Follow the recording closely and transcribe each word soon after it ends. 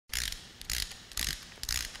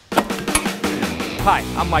Hi,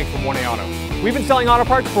 I'm Mike from 1A Auto. We've been selling auto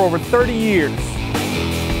parts for over 30 years.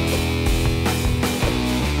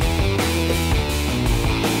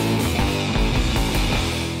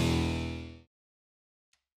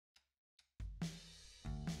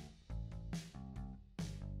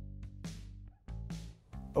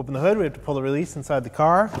 Open the hood, we have to pull the release inside the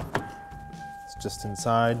car. It's just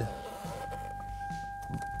inside,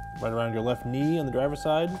 right around your left knee on the driver's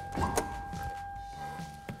side.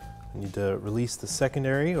 You need to release the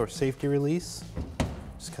secondary or safety release.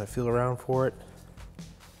 Just kind of feel around for it.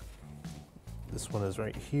 This one is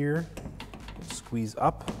right here. Squeeze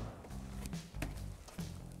up.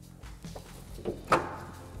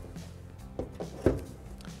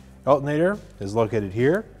 Alternator is located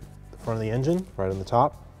here, the front of the engine, right on the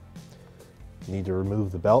top. You need to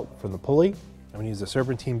remove the belt from the pulley. I'm going to use the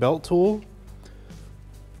Serpentine belt tool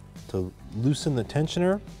to loosen the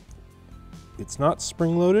tensioner. It's not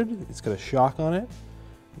spring-loaded, it's got a shock on it.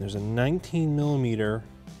 There's a 19mm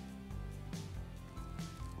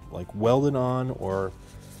like welded on, or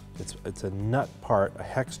it's a nut part, a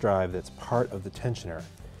hex drive that's part of the tensioner.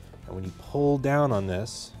 And when you pull down on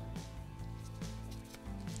this,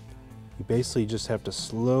 you basically just have to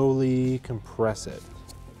slowly compress it.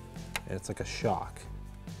 And it's like a shock.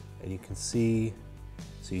 And you can see,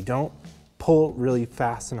 so you don't pull really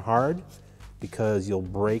fast and hard because you'll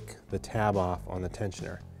break the tab off on the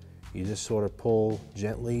tensioner. You just sort of pull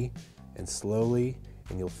gently and slowly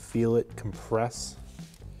and you'll feel it compress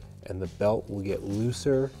and the belt will get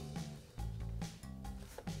looser.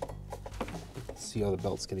 See how the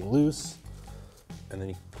belt's getting loose, and then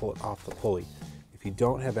you pull it off the pulley. If you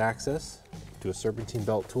don't have access to a Serpentine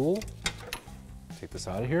belt tool, take this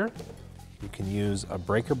out of here. You can use a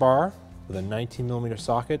breaker bar with a 19mm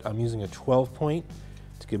socket. I'm using a 12-point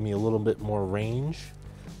to give me a little bit more range,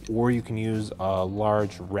 or you can use a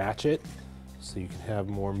large ratchet so you can have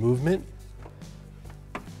more movement.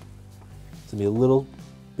 It's gonna be a little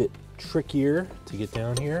bit trickier to get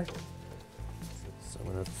down here. So I'm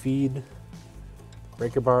gonna feed the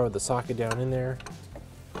breaker bar with the socket down in there.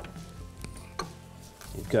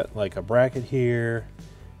 You've got like a bracket here,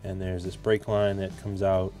 and there's this brake line that comes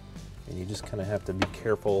out, and you just kind of have to be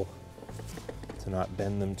careful to not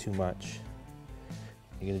bend them too much.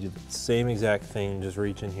 You're gonna do the same exact thing, just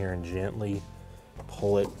reach in here and gently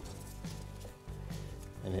pull it,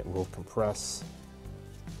 and it will compress.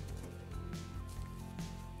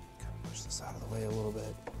 Kind of push this out of the way a little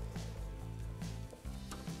bit.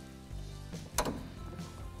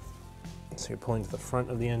 So you're pulling to the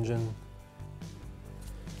front of the engine.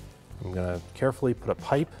 I'm gonna carefully put a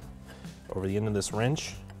pipe over the end of this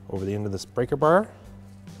wrench, over the end of this breaker bar.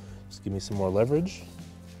 Just give me some more leverage.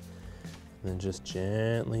 And then just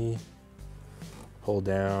gently pull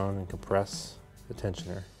down and compress the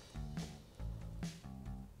tensioner.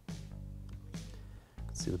 You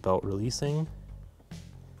can see the belt releasing.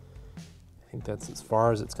 I think that's as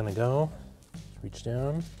far as it's gonna go. Just reach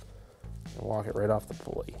down and walk it right off the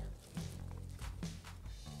pulley.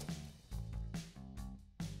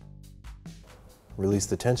 Release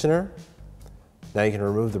the tensioner. Now you can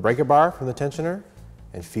remove the breaker bar from the tensioner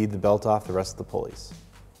and feed the belt off the rest of the pulleys.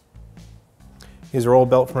 Here's a roll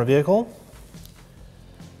belt from a vehicle.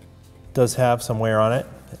 It does have some wear on it.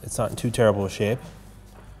 It's not in too terrible a shape.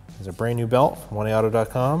 There's a brand new belt from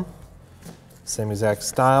 1AAuto.com. Same exact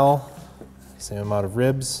style, same amount of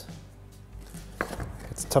ribs.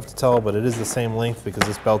 It's tough to tell, but it is the same length because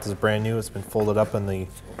this belt is brand new. It's been folded up in the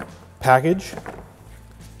package.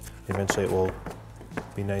 Eventually it will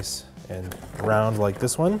be nice and round like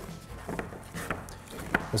this one.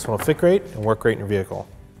 This one will fit great and work great in your vehicle.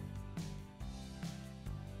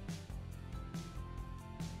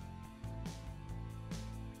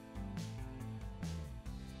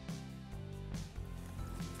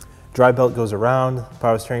 Dry belt goes around the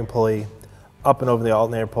power steering pulley, up and over the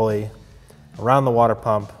alternator pulley, around the water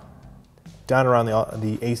pump, down around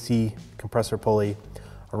the AC compressor pulley,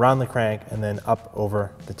 around the crank, and then up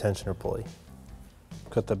over the tensioner pulley.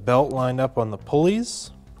 Got the belt lined up on the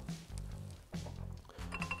pulleys.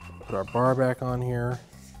 Put our bar back on here,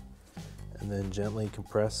 and then gently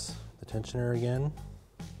compress the tensioner again.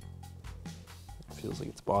 It feels like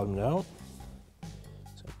it's bottomed out.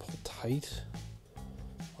 So pull tight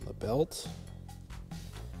on the belt.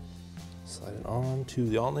 Slide it on to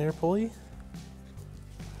the alternator pulley.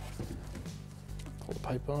 Pull the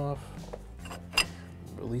pipe off.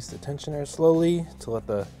 Release the tensioner slowly to let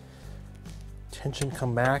the tension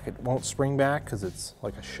come back. It won't spring back because it's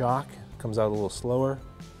like a shock. It comes out a little slower.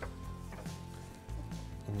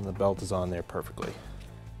 And the belt is on there perfectly.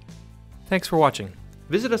 Thanks for watching.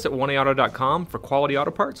 Visit us at oneauto.com for quality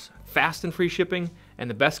auto parts, fast and free shipping, and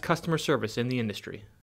the best customer service in the industry.